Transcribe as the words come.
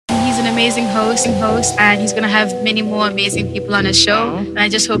amazing host, and he's gonna have many more amazing people on his show. And I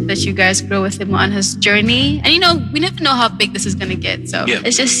just hope that you guys grow with him on his journey. And we never know how big this is gonna get. So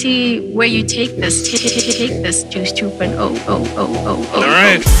let's just see where you take this. Take this Juice 2.0. All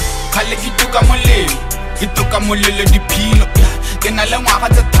right.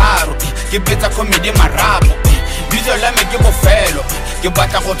 Bizo la me ke bofelo ke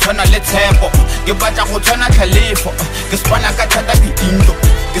batla go tshwana le tshepo ke batla go tshwana tlhalefo ke spana ka thata ke tinto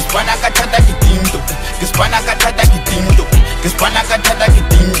ke spana ka thata ke tinto ke spana ka thata ke tinto ke spana ka thata ke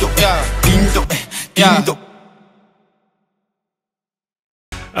tinto tinto.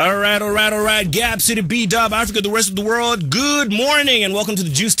 All right. Gab City, B-Dub, Africa, the rest of the world. Good morning and welcome to the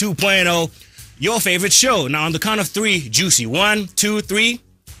Juice 2.0, your favorite show. Now on the count of three, Juicy. 1, 2, 3.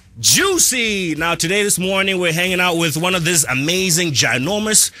 Juicy! Now today, this morning, we're hanging out with one of these amazing,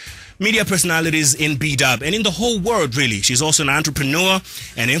 ginormous media personalities in B-Dub and in the whole world, really. She's also an entrepreneur,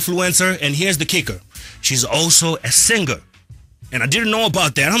 an influencer, and here's the kicker. She's also a singer. And I didn't know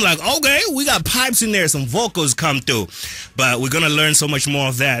about that. I'm like, okay, we got pipes in there, some vocals come through. But we're going to learn so much more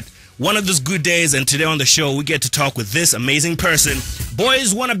of that. One of those good days, and today on the show, we get to talk with this amazing person.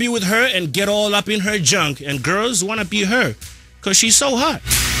 Boys want to be with her and get all up in her junk, and girls want to be her because she's so hot.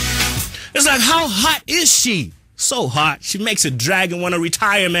 It's like, how hot is she? So hot. She makes a dragon want to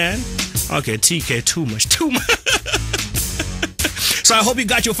retire, man. Okay, TKay, too much. So I hope you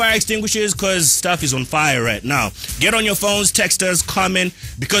got your fire extinguishers because stuff is on fire right now. Get on your phones, text us, comment,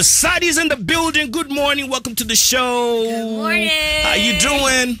 because Sadi's in the building. Good morning. Welcome to the show. Good morning. How you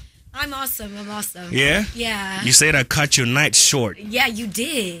doing? I'm awesome. Yeah? Yeah. You said I cut your night short. Yeah, you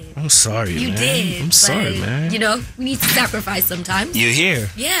did. I'm sorry, man. You did. I'm sorry, man. We need to sacrifice sometimes. You're here.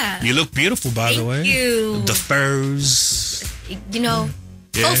 Yeah. You look beautiful, by the way. Thank you. The furs.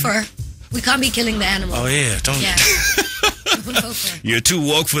 Faux fur. We can't be killing the animals. Oh, yeah. Don't. Yeah. You're too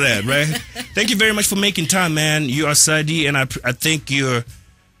woke for that, right? Thank you very much for making time, man. You are Sadi, and I think you're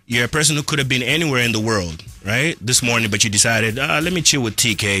a person who could have been anywhere in the world, right? This morning, but you decided, let me chill with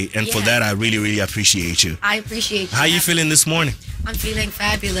TKay, and for that, I really, really appreciate you. I appreciate you. How you feeling this morning? I'm feeling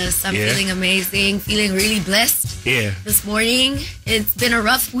fabulous. I'm feeling amazing. Feeling really blessed. Yeah. This morning, it's been a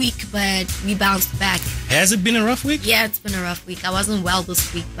rough week, but we bounced back. Has it been a rough week? Yeah, it's been a rough week. I wasn't well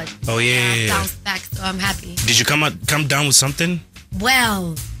this week, but I bounced back, so I'm happy. Did you come down with something?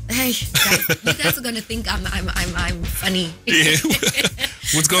 Well, hey, you guys are gonna think I'm funny. Yeah.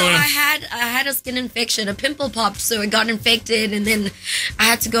 What's going on? I had a skin infection. A pimple popped, so it got infected, and then I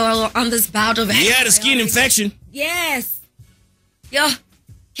had to go on this bout of. You had a skin infection? Yes. Yo,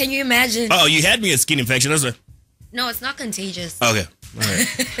 can you imagine? Oh, you had me a skin infection. That's No, it's not contagious. Okay. All right.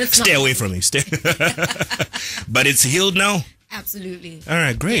 Stay away from me. But it's healed now? Absolutely. All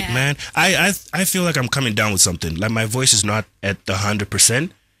right, great, man. I feel like I'm coming down with something. Like my voice is not at the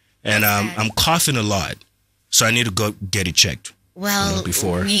 100%, and I'm coughing a lot, so I need to go get it checked. Well,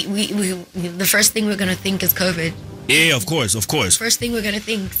 before we the first thing we're gonna think is COVID. Yeah, of course. First thing we're gonna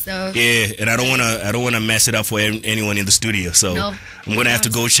think. So yeah, and I don't wanna mess it up for anyone in the studio. So I'm gonna have to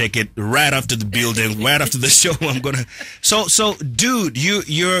go check it right after the building, right after the show. I'm gonna. So, dude,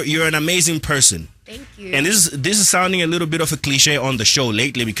 you're an amazing person. Thank you. And this is sounding a little bit of a cliche on the show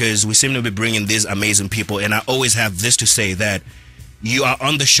lately because we seem to be bringing these amazing people, and I always have this to say that you are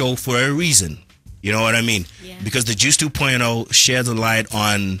on the show for a reason. You know what I mean? Yeah. Because the Juice 2.0 sheds a light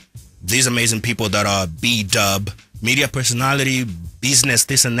on these amazing people that are B-Dub, media personality, business,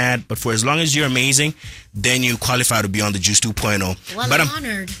 this and that. But for as long as you're amazing, then you qualify to be on the Juice 2.0. Well, but I'm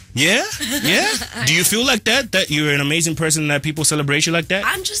honored. Yeah? Yeah? Do you feel like that? That you're an amazing person, that people celebrate you like that?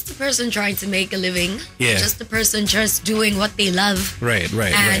 I'm just a person trying to make a living. Yeah. Just a person just doing what they love. Right.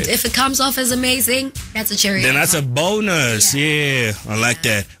 And if it comes off as amazing, that's a cherry. Then that's a bonus. Yeah. I like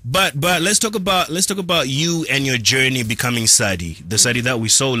that. But let's talk about you and your journey becoming Sadi, the Sadi that we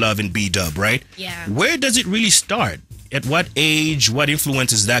so love in B-Dub, right? Yeah. Where does it really start? At what age? What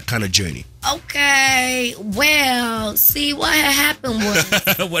influences that kind of journey? Okay, well, see, what had happened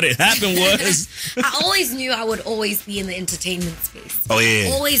was... What had happened was... I always knew I would always be in the entertainment space. Oh, yeah.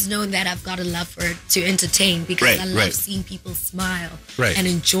 Always known that I've got a love to entertain because I love seeing people smile and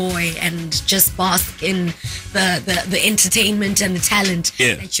enjoy and just bask in the entertainment and the talent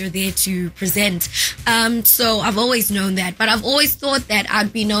that you're there to present. So I've always known that, but I've always thought that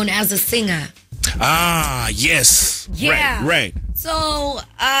I'd be known as a singer. Ah, yes. Yeah. Right. So,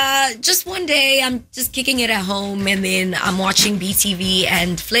 just one day, I'm just kicking it at home, and then I'm watching BTV,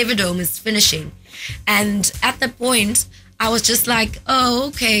 and Flava Dome is finishing. And at that point, I was just like, oh,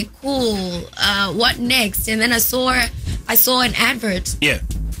 okay, cool. What next? And then I saw an advert. Yeah.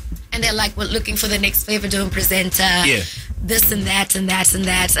 And they're like, we're looking for the next Flava Dome presenter. Yeah. this and that and that and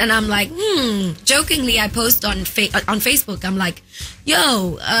that. And I'm like, jokingly, I post on Facebook. I'm like,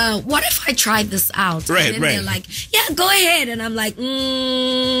 yo, what if I tried this out? Right, and they're like, yeah, go ahead. And I'm like,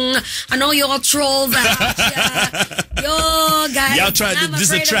 I know you're all trolls out. Yo, guys, y'all tried.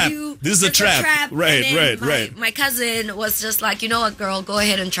 This is a trap. This is a trap. Right. My cousin was just like, you know what, girl, go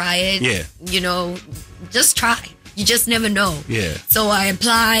ahead and try it. Yeah. You know, just try. You just never know. Yeah. So I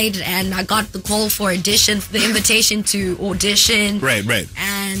applied and I got the call for audition, the invitation to audition. Right.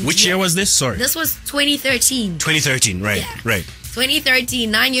 And which year was this? Sorry. This was 2013. 2013, right.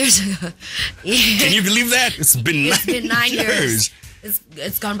 2013, 9 years ago. Yeah. Can you believe that? It's been 9 years.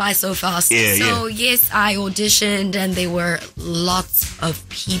 It's gone by so fast. Yeah, so yes, I auditioned and there were lots of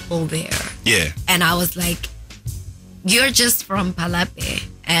people there. Yeah. And I was like, you're just from Palape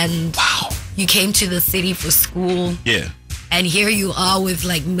and wow, you came to the city for school. Yeah. And here you are with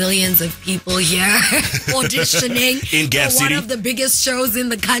like millions of people here auditioning in Gap City, one of the biggest shows in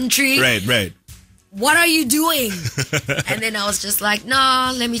the country. Right. What are you doing? And then I was just like,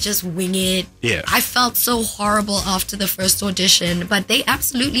 no, let me just wing it. Yeah. I felt so horrible after the first audition, but they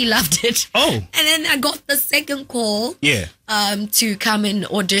absolutely loved it. Oh. And then I got the second call. Yeah. To come and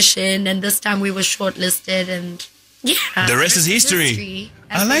audition, and this time we were shortlisted, and yeah. The rest is history.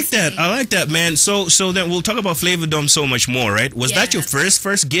 I like that, man. So then we'll talk about Flava Dome so much more, right? Was that your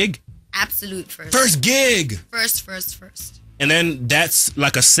first gig? Absolute first. First gig. First. And then that's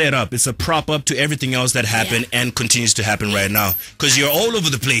like a setup. It's a prop up to everything else that happened and continues to happen right now. Because you're all over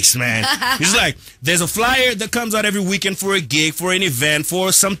the place, man. It's like there's a flyer that comes out every weekend for a gig, for an event,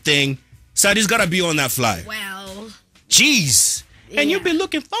 for something. Sadi's got to be on that flyer. Wow. Jeez. And you've been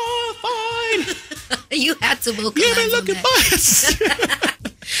looking fine. You had to look. You've been looking fine.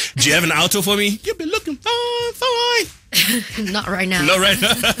 Do you have an alto for me? You've been looking fine. Not right now. Not right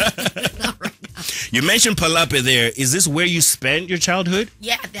now. Not right now. You mentioned Palape there. Is this where you spent your childhood?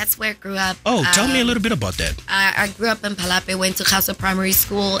 Yeah, that's where I grew up. Oh, tell me a little bit about that. I grew up in Palape, went to Khasa Primary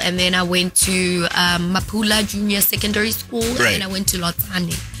School, and then I went to Mapula Junior Secondary School, and then I went to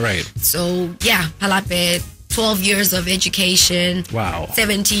Lotsane. Right. So, yeah, Palape, 12 years of education. Wow.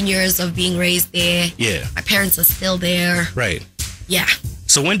 17 years of being raised there. Yeah. My parents are still there. Right. Yeah.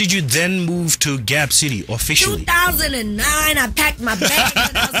 So when did you then move to Gap City officially? 2009, I packed my bags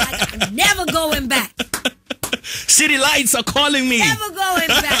and I was like, I'm never going back. City lights are calling me. Never going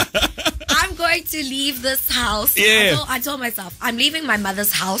back. I'm going to leave this house. Yeah. I told myself, I'm leaving my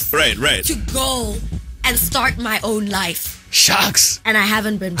mother's house. Right. To go and start my own life. Shucks. And I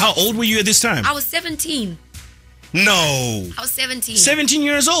haven't been back. How old were you at this time? I was 17. No. I was 17. 17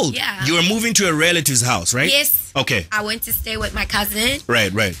 years old? Yeah. You were moving to a relative's house, right? Yes. Okay. I went to stay with my cousin.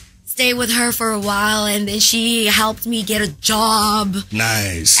 Right. Stay with her for a while, and then she helped me get a job.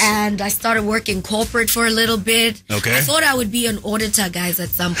 Nice. And I started working corporate for a little bit. Okay. I thought I would be an auditor, guys, at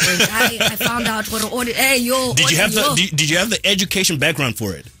some point. I found out what an audit. Hey, yo. Did you have the education background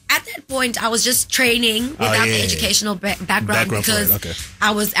for it? At that point, I was just training without the educational background because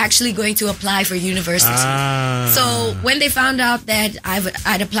I was actually going to apply for university. So when they found out that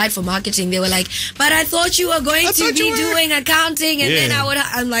I'd applied for marketing, they were like, "But I thought you were going to be doing accounting," and then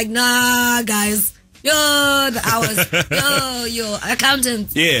I'm like, "Nah, guys, yo, accountant."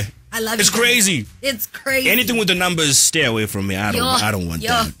 Yeah. I love it. It's crazy. It's crazy. Anything with the numbers, stay away from me. I don't want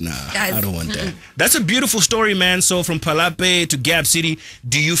that. Nah, guys, I don't want that. That's a beautiful story, man. So from Palape to Gap City,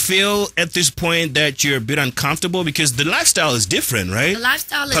 do you feel at this point that you're a bit uncomfortable? Because the lifestyle is different, right? The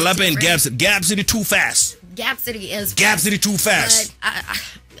lifestyle is Palape different. and Gap City too fast. Gap City is Gap City too fast. But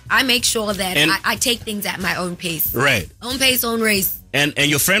I make sure that I take things at my own pace. Right. Own pace, own race. And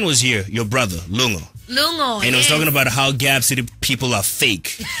your friend was here, your brother, Lungo. And I was talking about how Gap City people are fake.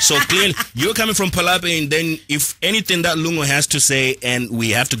 So clearly, you're coming from Palape, and then if anything that Lungo has to say and we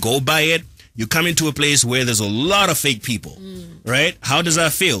have to go by it, you come into a place where there's a lot of fake people, right? How does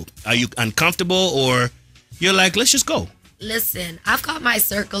that feel? Are you uncomfortable, or you're like, let's just go? Listen, I've got my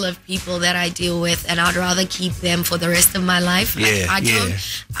circle of people that I deal with, and I'd rather keep them for the rest of my life.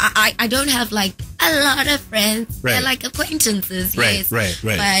 I don't have like a lot of friends. They're like acquaintances, yes. Right.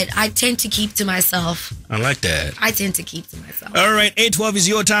 But I tend to keep to myself. I like that. I tend to keep to myself. All right, 812 is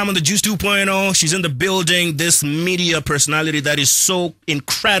your time on the Juice 2.0. She's in the building. This media personality that is so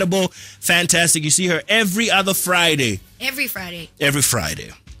incredible, fantastic. You see her every other Friday. Every Friday.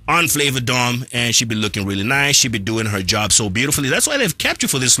 On Flava Dome, and she be looking really nice. She be doing her job so beautifully. That's why they've kept you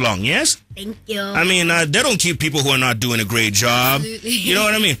for this long, yes? Thank you. I mean, they don't keep people who are not doing a great job. Absolutely. You know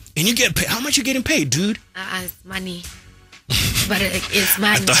what I mean? And you get paid. How much you getting paid, dude? It's money. But it's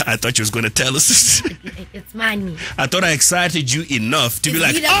money. I thought you was going to tell us. It's money. I thought I excited you enough to be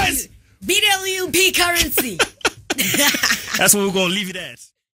like, BWP currency. That's what we're going to leave it at.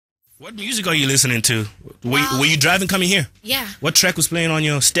 What music are you listening to? Were you driving coming here? Yeah. What track was playing on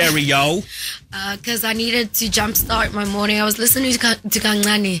your stereo? Because I needed to jumpstart my morning. I was listening to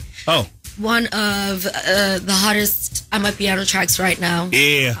Kancane. Oh. One of the hottest Amapiano tracks right now.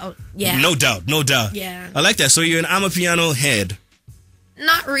 Yeah. Yeah. No doubt. Yeah. I like that. So you're an Amapiano head.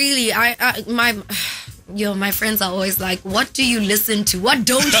 Not really. My friends are always like, what do you listen to? What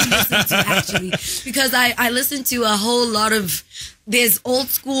don't you listen to, actually? Because I listen to a whole lot of, there's old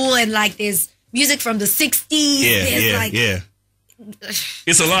school and like there's music from the 60s. Yeah.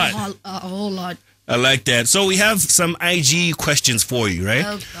 It's a lot. A whole lot. I like that. So we have some IG questions for you, right?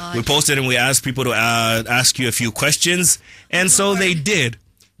 Oh, God. We posted and we asked people to ask you a few questions. And so they did,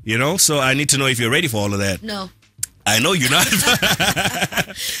 So I need to know if you're ready for all of that. No. I know you're not.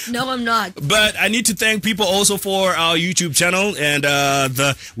 No, I'm not. But I need to thank people also for our YouTube channel. And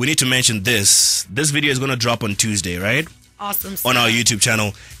we need to mention this. This video is going to drop on Tuesday, right? Awesome. On our YouTube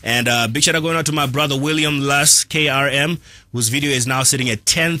channel. And big shout out going out to my brother William Luss, KRM, whose video is now sitting at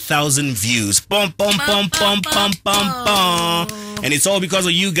 10,000 views. Bum, bum, bum, bum, bum, bum, bum. And it's all because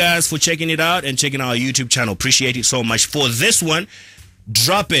of you guys for checking it out and checking our YouTube channel. Appreciate it so much. For this one,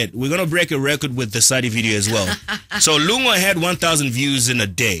 drop it. We're going to break a record with the Sadi video as well. So Lungo had 1,000 views in a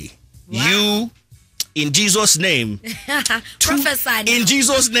day. Wow. You, in Jesus' name. Prophesy now. In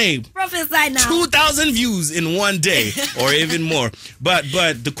Jesus' name. Prophesy now. 2,000 views in one day or even more. But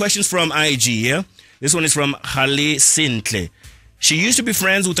the question's from IG, yeah? This one is from Hale Sintle. She used to be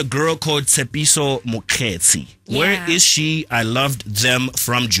friends with a girl called Tsepiso Mokhetsi. Yeah. Where is she? I loved them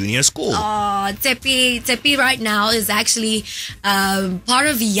from junior school. Oh, Tsepi right now is actually part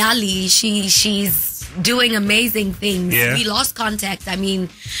of Yali. She's doing amazing things. Yeah. We lost contact. I mean,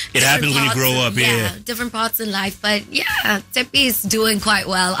 it happens when you grow up. Yeah, different parts in life. But yeah, Tsepi is doing quite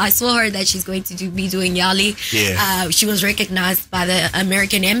well. I saw her that she's going to be doing Yali. Yeah. She was recognized by the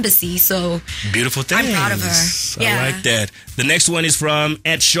American Embassy. So beautiful thing. I'm proud of her. Yeah. I like that. The next one is from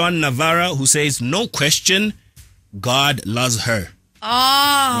Sean Navarra, who says, no question, God loves her. Oh,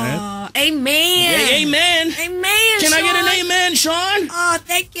 right? Amen. Yeah, amen. Amen. Can Sean? I get an amen, Sean? Oh,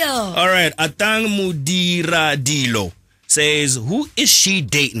 thank you. All right. Atang Mudira Dilo says, who is she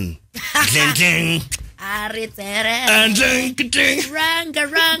dating? Ding, ding. And ding, ding. Ranga.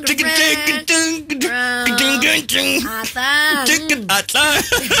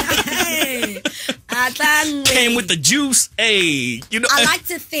 Came with the juice. Hey, I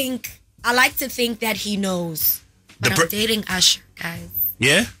like to think that he knows. But I'm dating Usher, guys.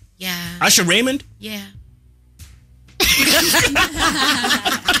 Yeah? Yeah. Usher Raymond? Yeah.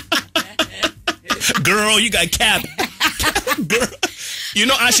 Girl, you got cap. Girl.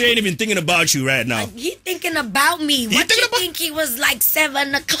 Usher ain't even thinking about you right now. He thinking about me. What do you think he was like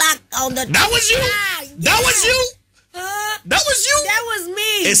 7 o'clock on the... That was you? Yeah. That was you? That was you? That was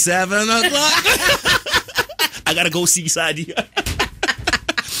me. It's 7 o'clock. I gotta go see Sadi.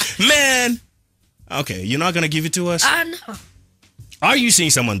 Man. Okay, you're not gonna give it to us? No. Are you seeing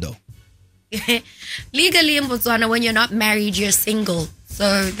someone though? Legally in Botswana, when you're not married, you're single.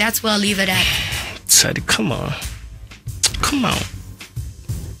 So that's where I'll leave it at. Sadi, come on.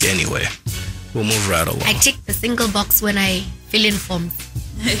 Anyway, we'll move right along. I tick the single box when I fill in forms.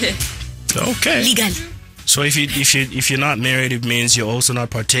 Okay. Legal. So if you're not married, it means you're also not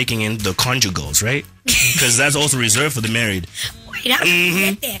partaking in the conjugals, right? Because that's also reserved for the married. Wait, how do we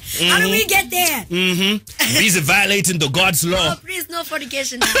get there? How do we get there? These are violating the God's law. Oh, please, no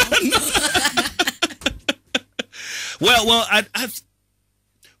fornication now. Well,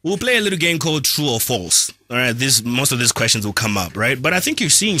 we'll play a little game called True or False. All right, most of these questions will come up, right? But I think you're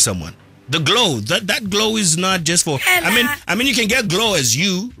seeing someone. The glow, that glow is not just for. I mean, you can get glow as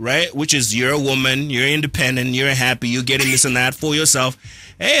you, right? Which is you're a woman, you're independent, you're happy, you're getting this and that for yourself.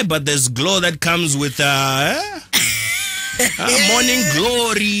 Hey, but there's glow that comes with morning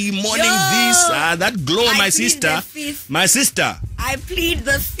glory, morning this, that glow, my sister. I plead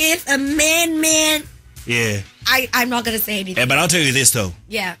the fifth, a man. Yeah. I'm not gonna say anything. Yeah, but I'll tell you this though.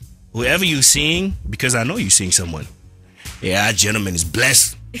 Yeah. Whoever you're seeing, because I know you're seeing someone. Yeah, that gentleman is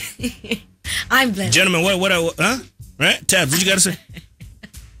blessed. I'm blessed. Gentlemen, what, huh? Right? Tabz, what you gotta say?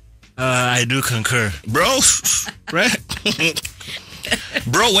 I do concur. Bro, right?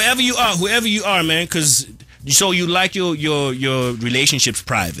 Bro, whoever you are, man, because so you like your relationships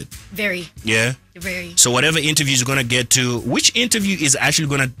private. Very. Yeah? Very. So whatever interviews you're gonna get to, which interview is actually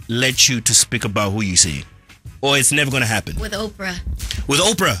gonna let you to speak about who you see? Or it's never gonna happen? With Oprah. With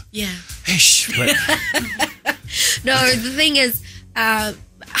Oprah? Yeah. Right. No, the thing is,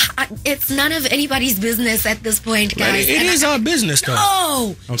 it's none of anybody's business at this point, guys. Right. It is our business, though.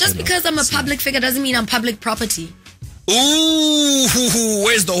 No! Okay, Just because I'm a public figure doesn't mean I'm public property. Ooh,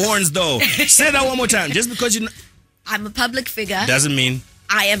 where's the horns though? Say that one more time. Just because I'm a public figure doesn't mean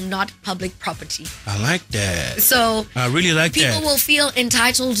I am not public property. I like that. So I really like that. People will feel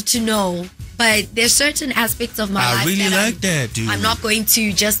entitled to know, but there's certain aspects of my life really like that, dude. I'm not going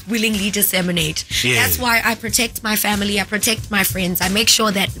to just willingly disseminate. Yeah. That's why I protect my family, I protect my friends. I make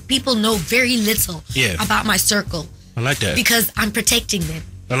sure that people know very little about my circle. I like that. Because I'm protecting them.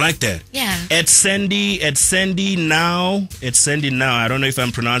 I like that. Yeah. At Sandy now. I don't know if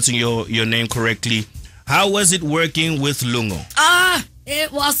I'm pronouncing your name correctly. How was it working with Lungo?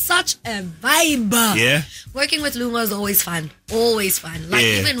 It was such a vibe. Yeah. Working with Lungo is always fun. Always fun. Like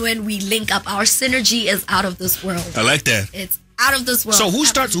even when we link up, our synergy is out of this world. I like that. It's out of this world. So who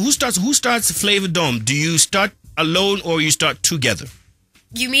starts Flava Dome? Do you start alone or you start together?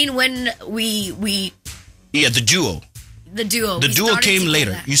 You mean when we Yeah, the duo. The duo. The duo came together.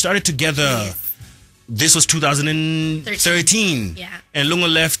 later. You started together. Yes. This was 2013. Yeah. And Lungo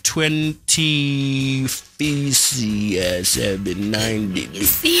left 20... 7, 90,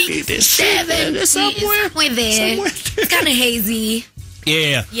 7, somewhere there. It's kind of hazy.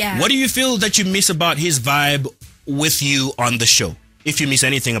 Yeah. Yeah. What do you feel that you miss about his vibe with you on the show? If you miss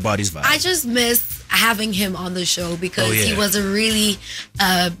anything about his vibe. I just miss having him on the show because he was a really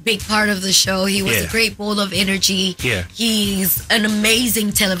big part of the show. He was a great ball of energy. Yeah. He's an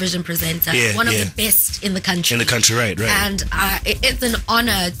amazing television presenter. One of the best in the country. In the country, right. And it's an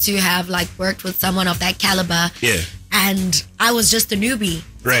honor to have worked with someone of that caliber. Yeah. And I was just a newbie.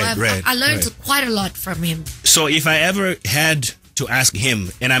 Right, so I learned quite a lot from him. So if I ever had to ask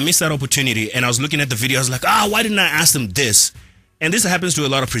him and I missed that opportunity and I was looking at the video, I was like, why didn't I ask him this? And this happens to a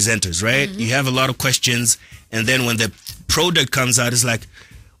lot of presenters, right? Mm-hmm. You have a lot of questions, and then when the product comes out, it's like,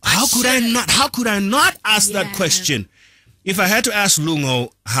 how could I not ask that question? If I had to ask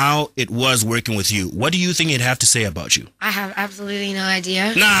Lungo how it was working with you, what do you think he'd have to say about you? I have absolutely no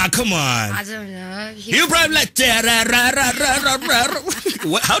idea. Nah, come on. I don't know. You probably like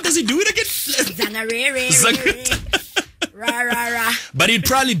how does he do it again? But he'd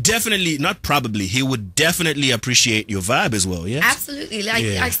probably he would definitely appreciate your vibe as well, yeah? Absolutely. Like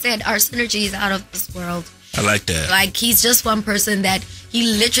I said, our synergy is out of this world. I like that. Like, he's just one person that he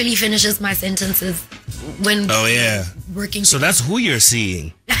literally finishes my sentences when working. So that's who you're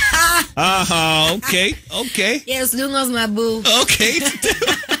seeing. Okay. Yes, Lungo's my boo. Okay.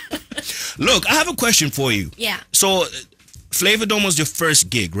 Look, I have a question for you. Yeah. So Flava Dome was your first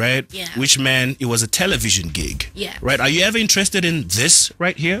gig, right? Yeah. Which meant it was a television gig. Yeah. Right? Are you ever interested in this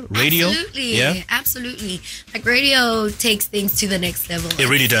right here? Radio? Absolutely. Yeah. Absolutely. Like, radio takes things to the next level. It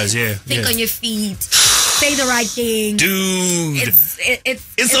really does, yeah. Think on your feet. Say the right thing. Dude.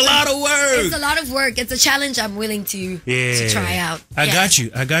 It's a lot of work. It's a lot of work. It's a challenge I'm willing to try out. I got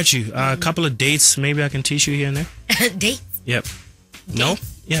you. A couple of dates maybe I can teach you here and there. Dates? Yep. No?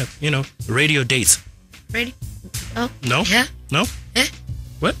 Yeah, radio dates. Radio? Oh. No? Yeah? No? Eh?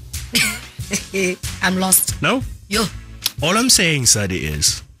 What? I'm lost. No? Yo. All I'm saying, Sadi,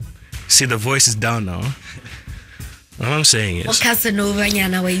 is... See, the voice is down now. All I'm saying is...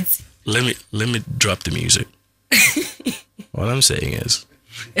 Let me drop the music. All I'm saying is...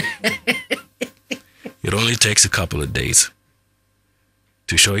 It only takes a couple of days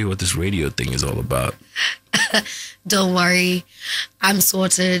to show you what this radio thing is all about. Don't worry. I'm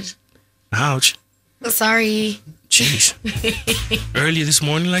sorted. Ouch. Sorry. Jeez. Early this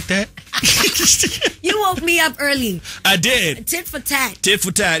morning like that? You woke me up early. I did. Tit for tat. Tit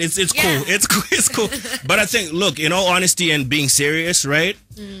for tat. It's cool. It's cool. But I think, look, in all honesty and being serious, right?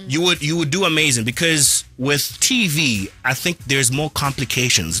 You would do amazing because with TV, I think there's more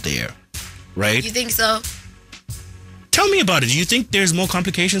complications there, right? You think so? Tell me about it. Do you think there's more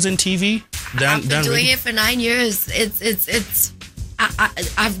complications in TV than I've been doing it for 9 years.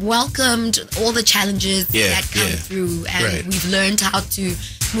 I've welcomed all the challenges that come through, and we've learned how to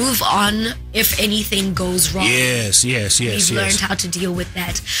move on if anything goes wrong. Yes. We've learned how to deal with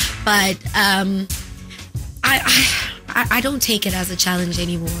that. But I don't take it as a challenge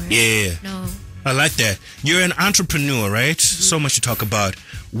anymore. Yeah. No. I like that. You're an entrepreneur, right? Mm-hmm. So much to talk about.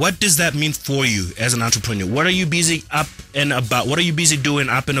 What does that mean for you as an entrepreneur? What are you busy up and about? What are you busy doing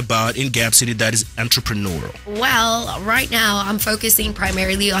up and about in Gap City that is entrepreneurial? Well, right now I'm focusing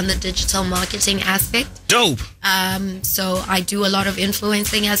primarily on the digital marketing aspect. Dope. So I do a lot of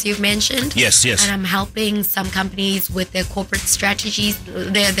influencing, as you've mentioned. Yes. And I'm helping some companies with their corporate strategies,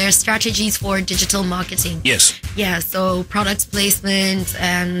 their strategies for digital marketing. Yes. Yeah, so product placement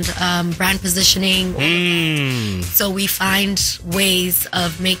and brand positioning. So we find ways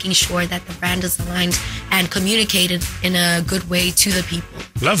of making sure that the brand is aligned and communicated in a good way to the people.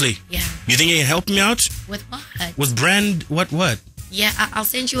 Lovely. Yeah. You think you can help me out? With what? With brand what? Yeah, I'll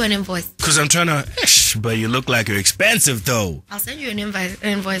send you an invoice. Because I'm trying to... But you look like you're expensive, though. I'll send you an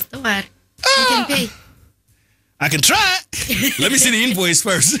invoice. Don't worry. You can pay. I can try. Let me see the invoice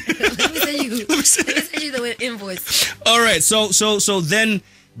first. Let me send you the invoice. All right. So then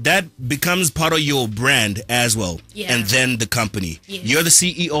that becomes part of your brand as well. Yeah. And then the company. Yeah. You're the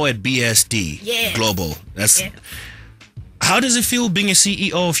CEO at BSD Global. That's... Yeah. How does it feel being a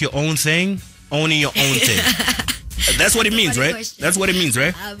CEO of your own thing, owning your own thing? That's what it means, right? Question. That's what it means,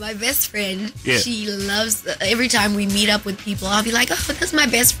 right? My best friend, she loves, every time we meet up with people, I'll be like, oh, that's my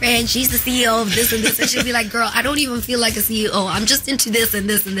best friend. She's the CEO of this and this. And she'll be like, girl, I don't even feel like a CEO. I'm just into this and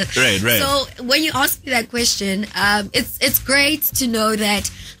this and this. Right. So when you ask me that question, it's great to know that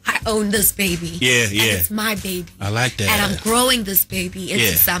I own this baby. Yeah. And it's my baby. I like that. And I'm growing this baby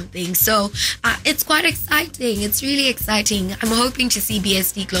into something. So it's quite exciting. It's really exciting. I'm hoping to see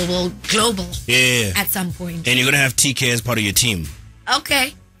BSD Global at some point. And you're going to have TKay as part of your team.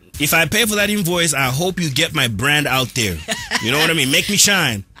 Okay. If I pay for that invoice, I hope you get my brand out there. You know what I mean? Make me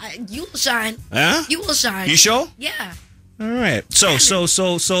shine. You will shine. Huh? You will shine. You sure? Yeah. All right. So,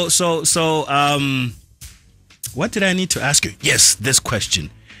 what did I need to ask you? Yes, this question.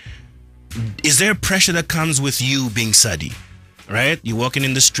 Is there pressure that comes with you being Sadi? Right? You're walking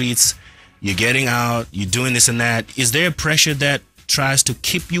in the streets, you're getting out, you're doing this and that. Is there pressure that tries to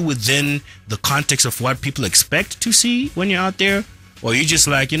keep you within the context of what people expect to see when you're out there? Or you just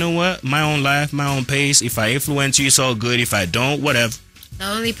like, you know what? My own life, my own pace. If I influence you, it's all good. If I don't, whatever. The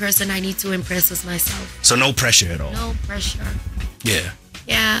only person I need to impress is myself. So no pressure at all? No pressure. Yeah.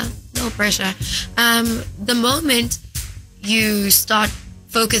 Yeah, no pressure. The moment you start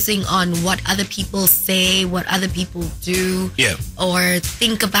focusing on what other people say, what other people do, or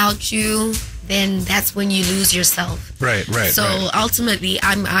think about you, then that's when you lose yourself. Right. So ultimately,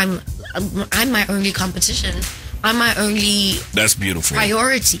 I'm my only competition. I'm my only That's beautiful.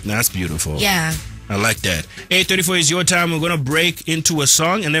 priority. That's beautiful. Yeah. I like that. 8:34 is your time. We're going to break into a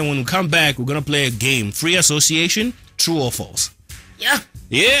song, and then when we come back, we're going to play a game. Free association, true or false? Yeah.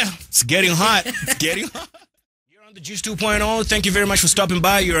 Yeah, it's getting hot. It's getting hot. You're on the Juice 2.0. Thank you very much for stopping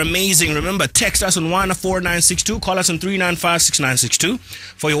by. You're amazing. Remember, text us on 14962. Call us on 395-6962.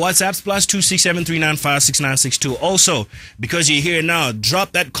 For your WhatsApps, +267 395-6962. Also, because you're here now,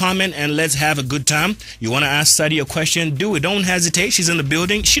 drop that comment and let's have a good time. You want to ask Sadi a question? Do it. Don't hesitate. She's in the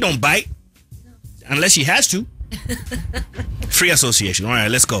building. She don't bite. Unless she has to. Free association. All right,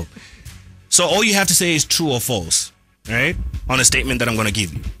 let's go. So all you have to say is true or false. All right? On a statement that I'm going to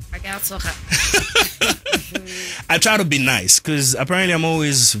give you. I try to be nice because apparently I'm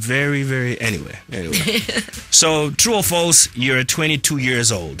always very, very... Anyway. So, true or false, you're 22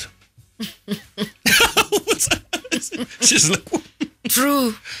 years old. She's like...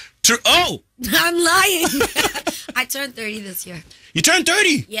 True. Oh! I'm lying. I turned 30 this year. You turned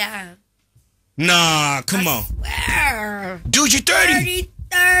 30? Yeah. Nah, come on. Swear. Dude, you're 30.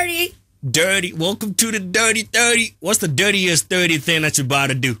 30. Dirty. Welcome to the dirty 30. What's the dirtiest 30 thing that you're about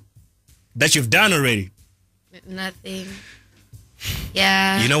to do? That you've done already? Nothing.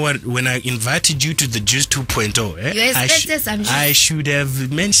 Yeah. You know what? When I invited you to the Juice 2.0, I should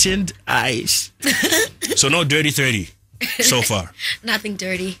have mentioned ice. So no dirty 30 so far. Nothing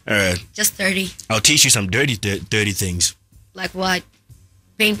dirty. All right. Just 30. I'll teach you some dirty things. Like what?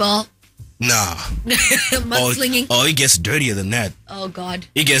 Paintball? Nah. Mudslinging? Oh, it gets dirtier than that. Oh, God.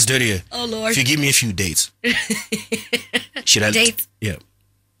 It gets dirtier. Oh, Lord. If you give me a few dates. Should I? Dates? Yeah.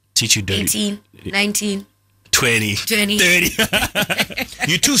 Teach you dirty. 18, 19. 20. 30.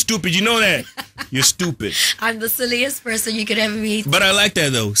 You're too stupid. You know that. You're stupid. I'm the silliest person you could ever meet. But I like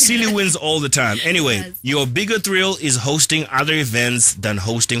that, though. Silly wins all the time. Anyway, yes. Your bigger thrill is hosting other events than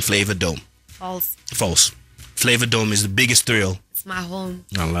hosting Flava Dome. False. Flava Dome is the biggest thrill. It's my home.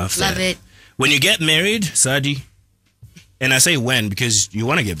 I love that. Love it. When you get married, Sadi, and I say when because you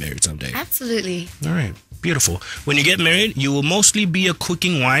want to get married someday. Absolutely. All right. Beautiful. When you get married, you will mostly be a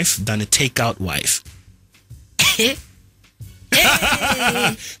cooking wife than a takeout wife. Hey.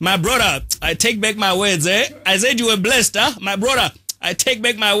 My brother, I take back my words, eh? I said you were blessed, huh? My brother, I take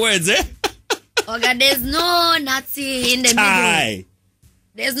back my words, eh? Okay, there's no Nazi in the middle.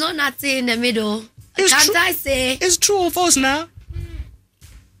 There's no Nazi in the middle. Can't I say? It's true or false now?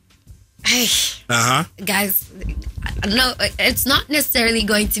 Hey. Guys, no, it's not necessarily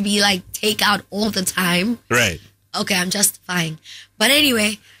going to be like takeout all the time. Right. Okay, I'm justifying. But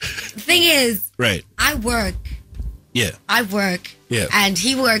anyway, the thing is, right. I work Yeah. I work. Yeah. And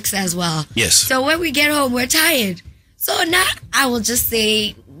he works as well. Yes. So when we get home, we're tired. So now I will just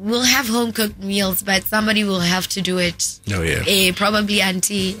say we'll have home cooked meals, but somebody will have to do it. Oh, yeah. Probably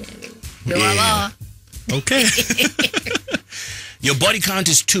auntie. Yeah. Okay. Your body count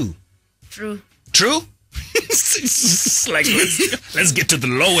is 2. True. True? It's like, let's get to the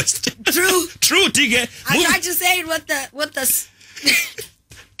lowest. True. True, TKay. I tried to say it with the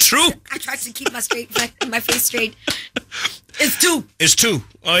True. I tried to keep my face straight. It's 2. It's 2.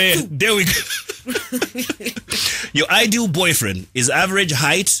 Oh, yeah. 2. There we go. Your ideal boyfriend is average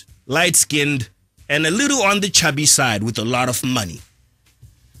height, light-skinned, and a little on the chubby side with a lot of money.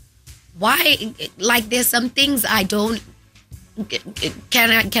 Why? Like, there's some things I don't...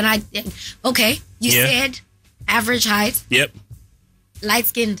 Can I... Okay. You said average height. Yep.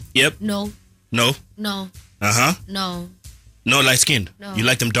 Light-skinned. Yep. No. No. No. Uh-huh. No. No light-skinned? No. You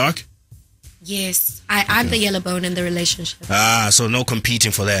like them dark? Yes. I'm the yellow bone in the relationship. Ah, so no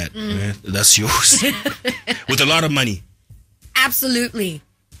competing for that. Yeah, that's yours. With a lot of money. Absolutely.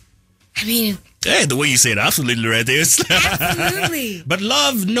 I mean... Hey, the way you say it, absolutely right there. Absolutely. But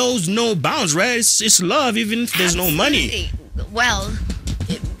love knows no bounds, right? It's love even if there's no money. Well,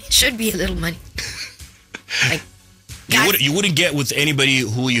 it should be a little money. Like, you wouldn't get with anybody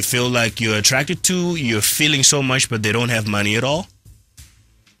who you feel like you're attracted to, you're feeling so much, but they don't have money at all?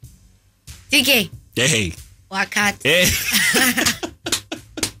 TKay. Hey. Wakat. Hey.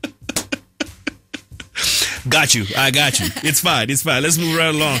 Got you. I got you. It's fine. It's fine. Let's move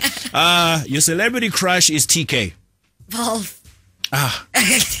right along. Your celebrity crush is TKay. Wolf. Ah.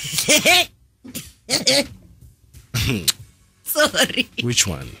 Sorry. Which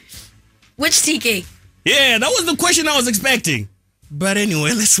one? Which TKay? Yeah, that was the question I was expecting. But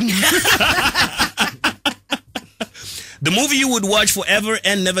anyway, let's move. The movie you would watch forever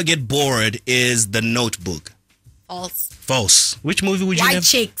and never get bored is The Notebook. False. False. Which movie would you White have?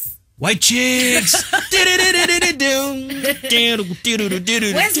 Chicks. White Chicks. Where's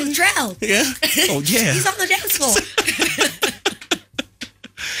Latrell? Yeah. Oh, yeah. He's on the dance floor.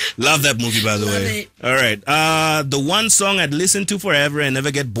 Love that movie, by the Love way. it. All right. The one song I'd listen to forever and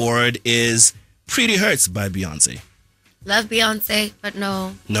never get bored is Pretty Hurts by Beyonce. Love Beyonce, but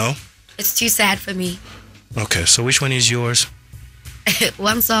no. No? It's too sad for me. Okay, so which one is yours?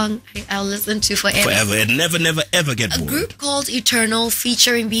 One song I'll listen to forever. Forever and never, never, ever get bored. A group called Eternal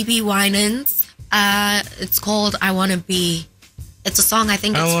featuring BB Winans. It's called I Wanna Be. It's a song I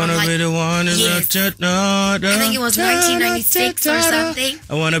think it's I wanna from be the one. Yes. I think it was 1996 or something.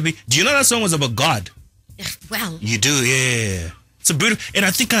 I wanna be. Do you know that song was about God? Well, You do, yeah. It's a beautiful, and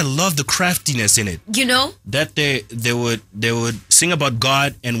I think I love the craftiness in it. you know? That they would sing about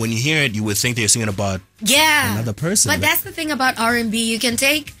God, and when you hear it, you would think they're singing about Yeah. another person. But that's the thing about R&B. You can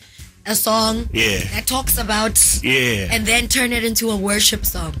take a song that talks about and then turn it into a worship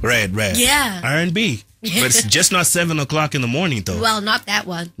song. Right. Yeah. R&B. But it's just not 7 o'clock in the morning, though. Well, not that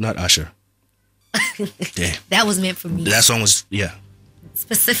one. Not Usher. Yeah. That was meant for me. That song was,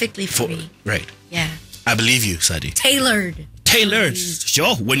 Specifically for me. Right. Yeah. I believe you, Sadi. Tailored.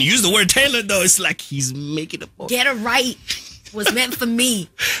 Sure. When you use the word tailored, though, it's like he's making a point. Get it right. Was meant for me.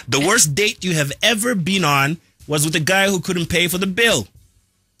 The worst date you have ever been on was with a guy who couldn't pay for the bill.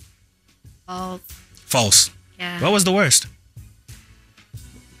 False. Yeah. What was the worst?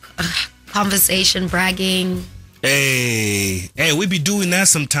 Conversation, bragging. Hey, we be doing that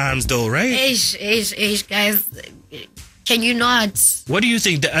sometimes, though, right? Guys. Can you not? What do you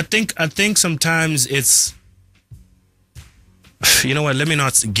think? I think sometimes it's. You know what? Let me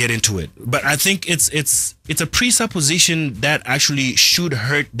not get into it. But I think it's a presupposition that actually should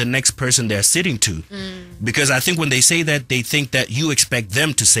hurt the next person they're sitting to, because I think when they say that, they think that you expect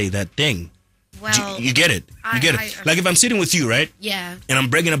them to say that thing. Well, you get it. Like if I'm sitting with you, right? Yeah. And I'm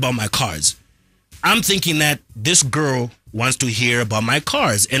bragging about my cars, I'm thinking that this girl wants to hear about my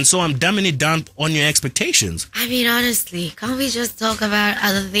cars, and so I'm dumbing it down on your expectations. I mean, honestly, can't we just talk about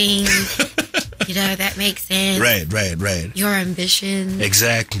other things? That makes sense. Right. Your ambition.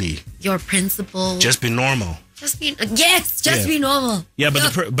 Exactly. Your principle. Just be normal. Be normal. Yeah,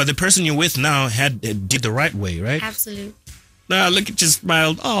 but the person you're with now did the right way, right? Absolutely. Now look at you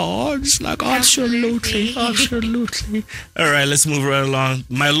smiled. Oh, just like absolutely. All right, let's move right along.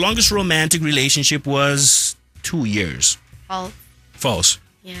 My longest romantic relationship was 2 years. False.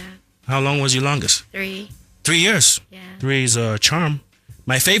 Yeah. How long was your longest? 3. 3 years. Yeah. 3 is a charm.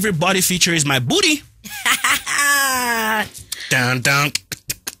 My favorite body feature is my booty. Down.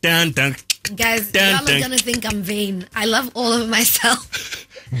 Guys, y'all are gonna think I'm vain. I love all of myself.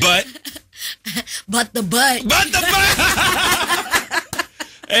 But the butt.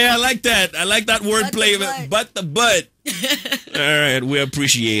 Hey, I like that. I like that wordplay. But the butt. All right, we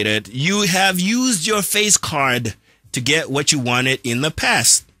appreciate it. You have used your face card to get what you wanted in the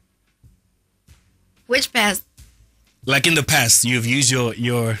past. Which past? Like in the past, you've used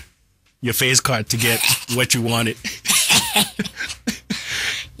your face card to get what you wanted.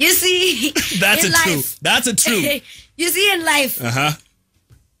 You see, that's a truth. That's a truth. You see, in life,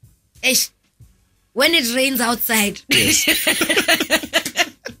 when it rains outside. Yes.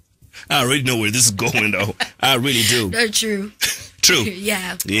 I already know where this is going, though. I really do. No, true. True.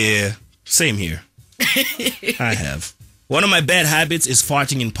 Yeah. Yeah. Same here. I have. One of my bad habits is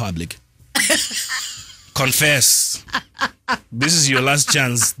farting in public. Confess. This is your last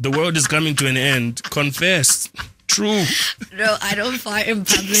chance. The world is coming to an end. Confess. True. No, I don't fart in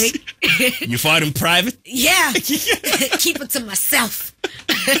public. You fart in private? Yeah. Keep it to myself.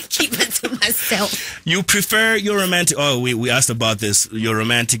 Keep it to myself. You prefer your romantic... Oh, we asked about this. Your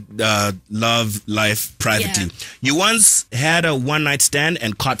romantic love life privately. Yeah. You once had a one-night stand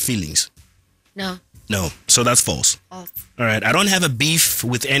and caught feelings? No. No. So that's false. False. All right. I don't have a beef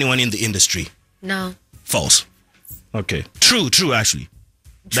with anyone in the industry. No. False. Okay. True, actually.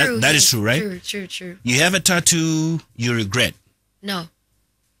 True. That is true, right? True. You have a tattoo you regret? No.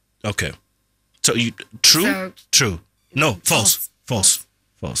 Okay. So you... True? True. No, false.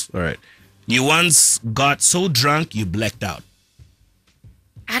 All right. You once got so drunk you blacked out?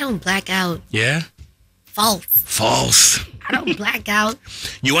 I don't black out. Yeah? False. I don't black out.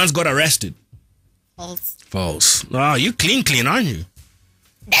 You once got arrested? False. Oh, you clean, aren't you?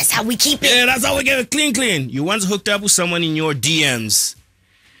 That's how we keep it. Yeah, that's how we get it clean. You once hooked up with someone in your DMs?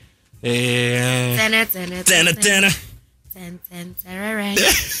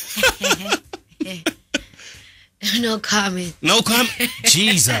 No comment. No comment?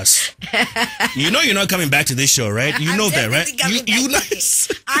 Jesus. You know you're not coming back to this show, right? You know that, right? You know.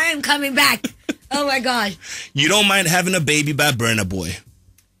 I am coming back. Oh my God. You don't mind having a baby by Burna Boy?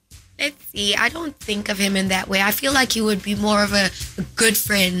 Let's see. I don't think of him in that way. I feel like he would be more of a good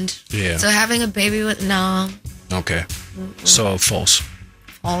friend. Yeah. So having a baby with... No. Okay. So false.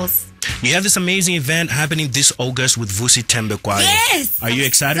 False. You have this amazing event happening this August with Vusi Tembekwayo. Yes! Are you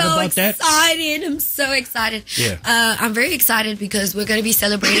excited about that? I'm so excited. Yeah. I'm very excited because we're going to be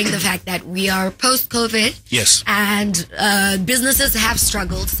celebrating the fact that we are post-COVID. Yes. And businesses have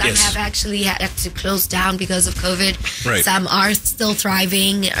struggled. Some have actually had to close down because of COVID. Right. Some are still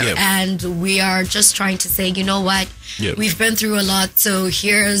thriving. Yep. And we are just trying to say, you know what? Yep. We've been through a lot. So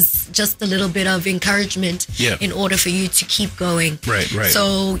here's just a little bit of encouragement in order for you to keep going. Right.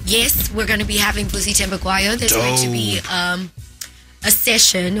 So, yes, we're going to be having Vusi Tembekwayo. There's going to be a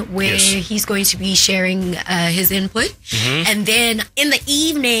session where he's going to be sharing his input. And then in the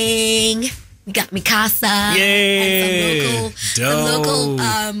evening, we got Mikasa and some local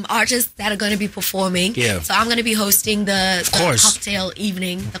artists that are going to be performing. Yeah. So I'm going to be hosting the cocktail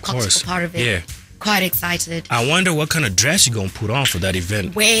evening, the cocktail part of it. Yeah. Quite excited. I wonder what kind of dress you're gonna put on for that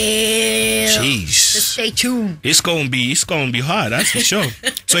event. Well, jeez, just stay tuned. It's gonna be hard, that's for sure.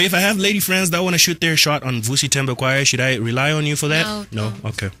 So if I have lady friends that want to shoot their shot on Vusi Tembekwayo, should I rely on you for that? No.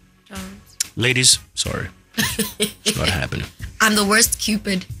 Okay. Don't. Ladies, sorry, it's not happening. I'm the worst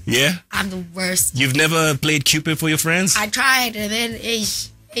Cupid. Yeah. I'm the worst. You've never played Cupid for your friends? I tried, and then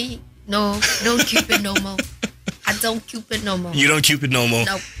no Cupid no more. I don't Cupid no more. You don't Cupid no more?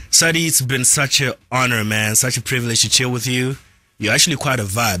 Nope. Sadi, it's been such an honor, man. Such a privilege to chill with you. You're actually quite a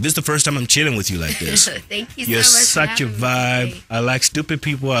vibe. This is the first time I'm chilling with you like this. Thank you You're so much. Such a vibe. I like stupid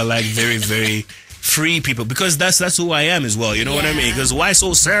people. I like very, very free people. Because that's who I am as well. You know what I mean? Because why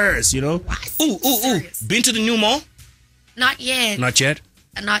so serious, you know? Ooh. Been to the new mall? Not yet. Not yet?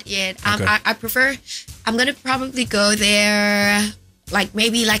 Not yet. Okay. I prefer... I'm going to probably go there...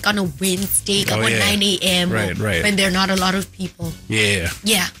 maybe on a Wednesday, at 9 a.m. Right. When there are not a lot of people. Yeah.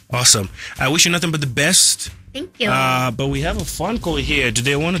 Awesome. I wish you nothing but the best. Thank you. But we have a phone call here. Do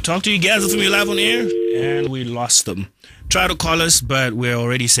they want to talk to you guys from you live on air? And we lost them. Try to call us, but we're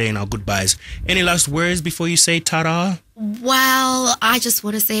already saying our goodbyes. Any last words before you say ta-da? Well, I just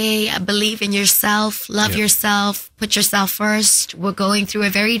want to say, believe in yourself, love yourself, put yourself first. We're going through a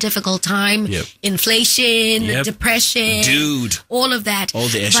very difficult time. Inflation, depression, all of that. All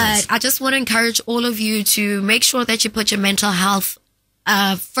the issues. But I just want to encourage all of you to make sure that you put your mental health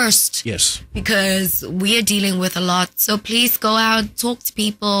first. Yes. Because we are dealing with a lot. So please go out, talk to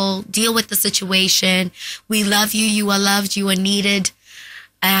people, deal with the situation. We love you. You are loved. You are needed.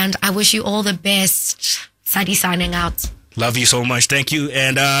 And I wish you all the best. Sadi signing out. Love you so much. Thank you.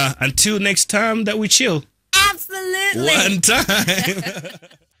 And until next time that we chill. Absolutely. One time.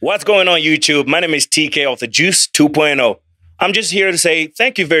 What's going on, YouTube? My name is TKay of the Juice 2.0. I'm just here to say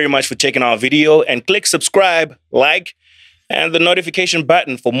thank you very much for checking our video, and click subscribe, like, and the notification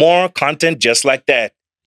button for more content just like that.